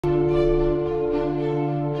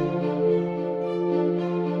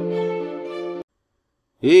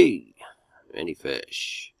Hey, Any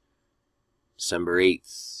Fish. December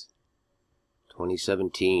 8th,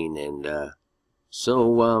 2017, and,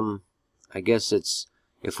 I guess it's,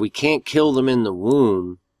 if we can't kill them in the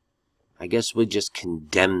womb, I guess we just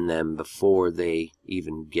condemn them before they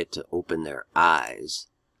even get to open their eyes.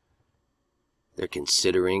 They're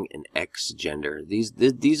considering an X gender.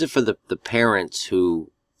 These are for the parents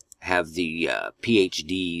who have the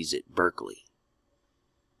PhDs at Berkeley.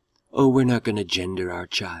 Oh, we're not going to gender our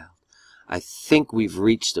child. I think we've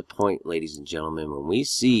reached a point, ladies and gentlemen, when we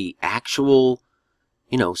see actual,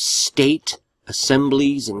 state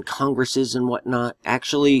assemblies and congresses and whatnot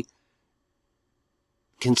actually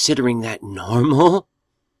considering that normal,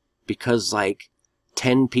 because like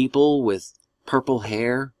 10 people with purple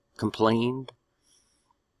hair complained.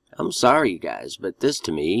 I'm sorry, you guys, but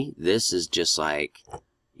to me, this is just like,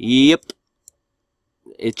 yep.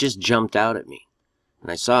 It just jumped out at me. And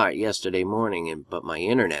I saw it yesterday morning, but my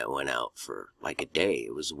internet went out for like a day.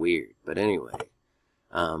 It was weird. But anyway,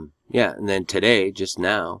 yeah, and then today, just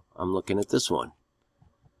now, I'm looking at this one.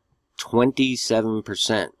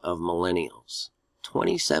 27% of millennials,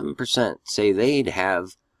 27% say they'd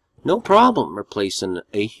have no problem replacing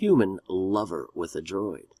a human lover with a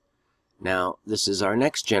droid. Now, this is our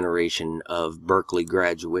next generation of Berkeley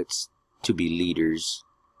graduates to be leaders.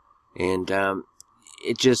 And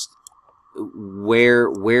it just,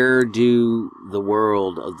 where do the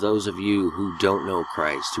world of those of you who don't know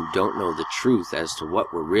Christ, who don't know the truth as to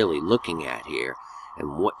what we're really looking at here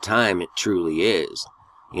and what time it truly is,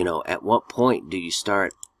 at what point do you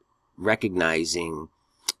start recognizing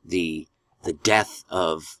the death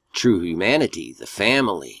of true humanity, the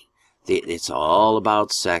family? It's all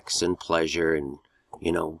about sex and pleasure, and,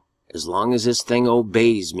 as long as this thing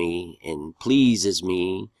obeys me and pleases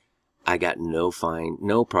me, I got no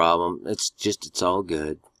problem. It's all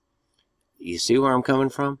good. You see where I'm coming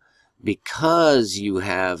from? Because you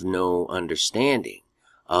have no understanding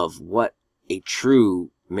of what a true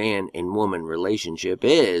man and woman relationship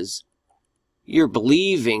is, you're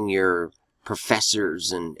believing your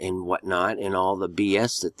professors and whatnot and all the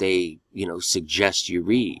BS that they, suggest you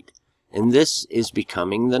read. And this is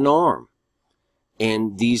becoming the norm.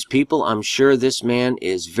 And these people, I'm sure this man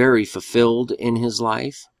is very fulfilled in his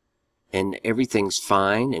life, and everything's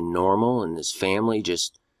fine and normal, and his family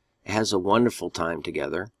just has a wonderful time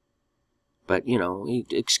together. But,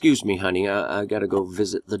 excuse me, honey, I gotta go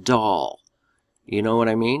visit the doll. You know what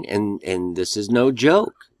I mean? And this is no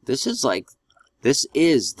joke. This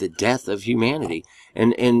is the death of humanity.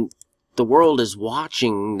 And the world is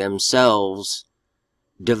watching themselves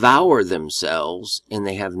devour themselves, and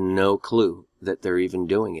they have no clue that they're even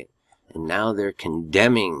doing it. And now they're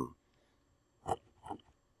condemning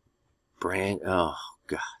oh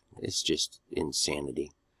God, it's just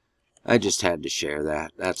insanity. I just had to share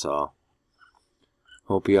that, that's all.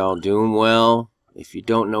 Hope you all doing well. If you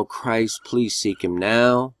don't know Christ, please seek him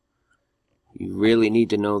now. You really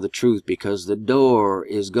need to know the truth, because the door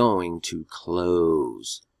is going to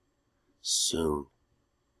close soon.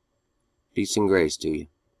 Peace and grace to you.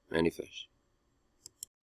 Any Fish.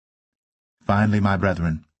 Finally, my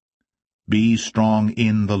brethren, be strong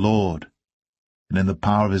in the Lord, and in the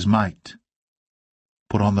power of his might.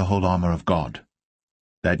 Put on the whole armour of God,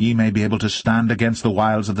 that ye may be able to stand against the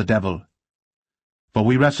wiles of the devil. For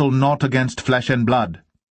we wrestle not against flesh and blood,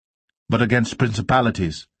 but against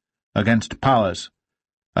principalities, against powers,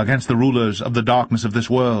 against the rulers of the darkness of this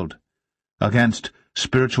world, against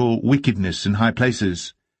spiritual wickedness in high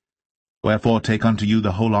places. Wherefore take unto you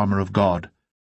the whole armour of God,